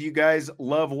Jesse, do you guys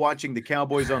love watching the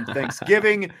Cowboys on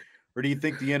Thanksgiving, or do you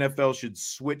think the NFL should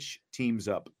switch teams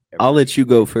up? I'll let you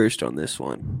go first on this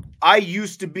one. I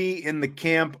used to be in the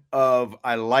camp of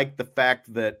I like the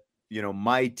fact that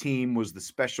my team was the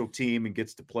special team and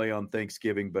gets to play on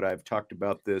Thanksgiving, but I've talked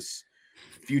about this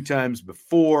a few times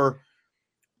before.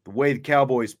 The way the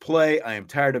Cowboys play, I am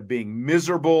tired of being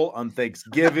miserable on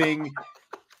Thanksgiving,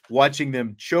 watching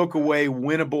them choke away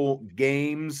winnable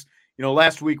games.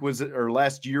 Last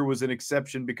year was an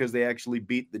exception because they actually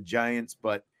beat the Giants,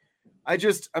 but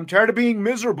I'm tired of being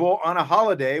miserable on a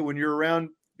holiday when you're around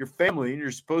your family and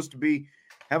you're supposed to be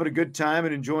having a good time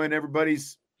and enjoying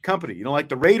everybody's company. Like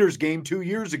the Raiders game 2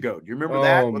 years ago. Do you remember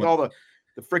that with all the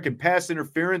freaking pass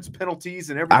interference penalties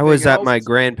and everything? I was at my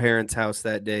grandparents' house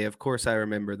that day. Of course I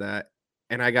remember that.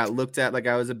 And I got looked at like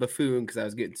I was a buffoon because I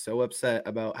was getting so upset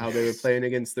about how they were playing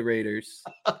against the Raiders.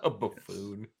 A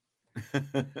buffoon.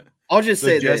 I'll just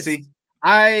say Jesse? this.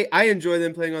 I enjoy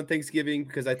them playing on Thanksgiving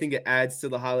because I think it adds to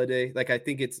the holiday. Like I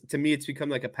think it's become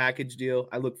like a package deal.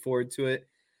 I look forward to it.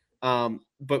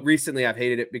 But recently I've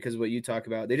hated it because of what you talk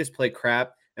about. They just play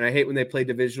crap. And I hate when they play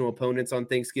divisional opponents on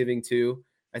Thanksgiving too.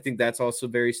 I think that's also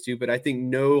very stupid. I think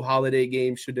no holiday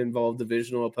game should involve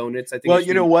divisional opponents. I think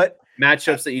you know what?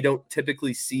 Matchups that you don't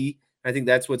typically see. I think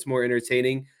that's what's more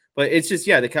entertaining. But it's just,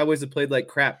 the Cowboys have played like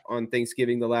crap on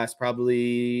Thanksgiving the last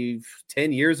probably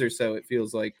 10 years or so, it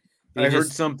feels like. I heard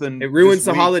something. It ruins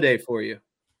the holiday for you.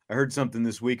 I heard something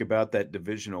this week about that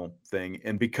divisional thing.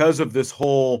 And because of this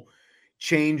whole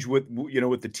change with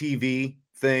the TV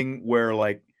thing where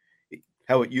like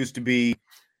how it used to be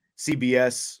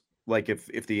CBS, like if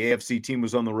the AFC team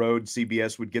was on the road,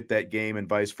 CBS would get that game and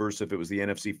vice versa. If it was the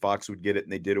NFC, Fox would get it.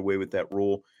 And they did away with that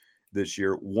rule this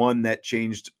year. One that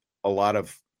changed a lot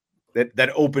of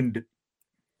that opened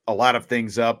a lot of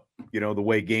things up, the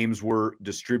way games were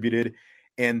distributed.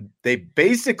 And they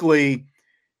basically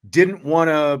didn't want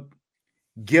to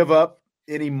give up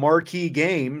any marquee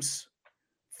games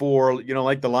for,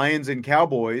 like the Lions and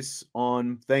Cowboys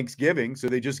on Thanksgiving. So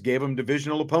they just gave them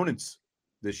divisional opponents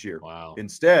this year. Wow.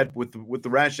 Instead, with the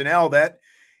rationale that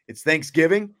it's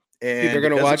Thanksgiving and people are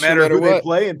going to watch no matter who what they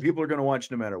play, and people are going to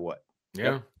watch no matter what.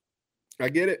 Yeah. Yep. I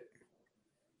get it.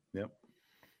 Yep.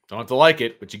 Don't have to like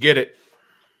it, but you get it.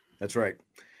 That's right.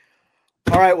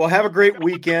 All right. Well, have a great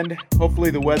weekend. Hopefully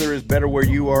the weather is better where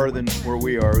you are than where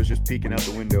we are. I was just peeking out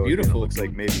the window. Beautiful. Again. It looks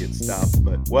like maybe it stopped,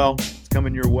 but it's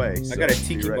coming your way. I got a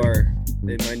tiki bar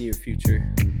in my near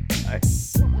future.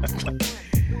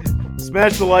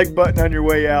 Smash the like button on your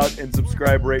way out and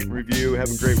subscribe, rate, and review.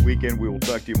 Have a great weekend. We will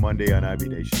talk to you Monday on IB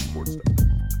Nation Sports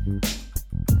Talk.